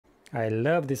I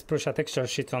love these Prusa texture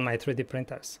sheets on my 3D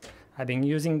printers. I've been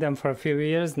using them for a few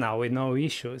years now with no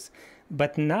issues.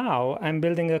 But now I'm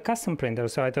building a custom printer,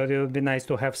 so I thought it would be nice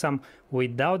to have some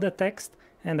without the text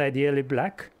and ideally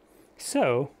black.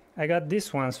 So I got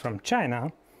these ones from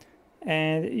China,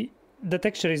 and the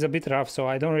texture is a bit rough, so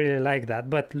I don't really like that.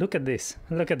 But look at this,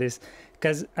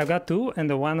 because I've got two and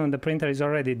the one on the printer is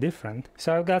already different.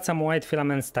 So I've got some white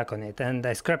filament stuck on it, and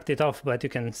I scraped it off, but you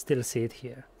can still see it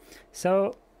here.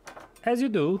 So as you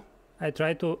do, I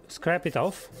try to scrap it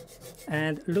off,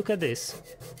 and look at this.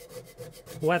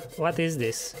 What is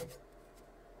this?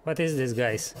 What is this,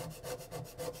 guys?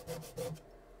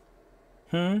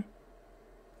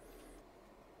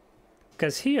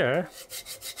 Because here,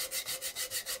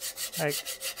 like,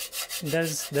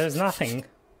 there's nothing.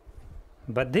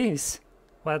 But this,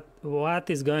 what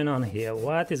is going on here?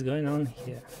 What is going on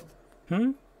here?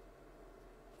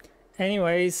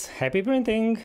 Anyways, happy printing!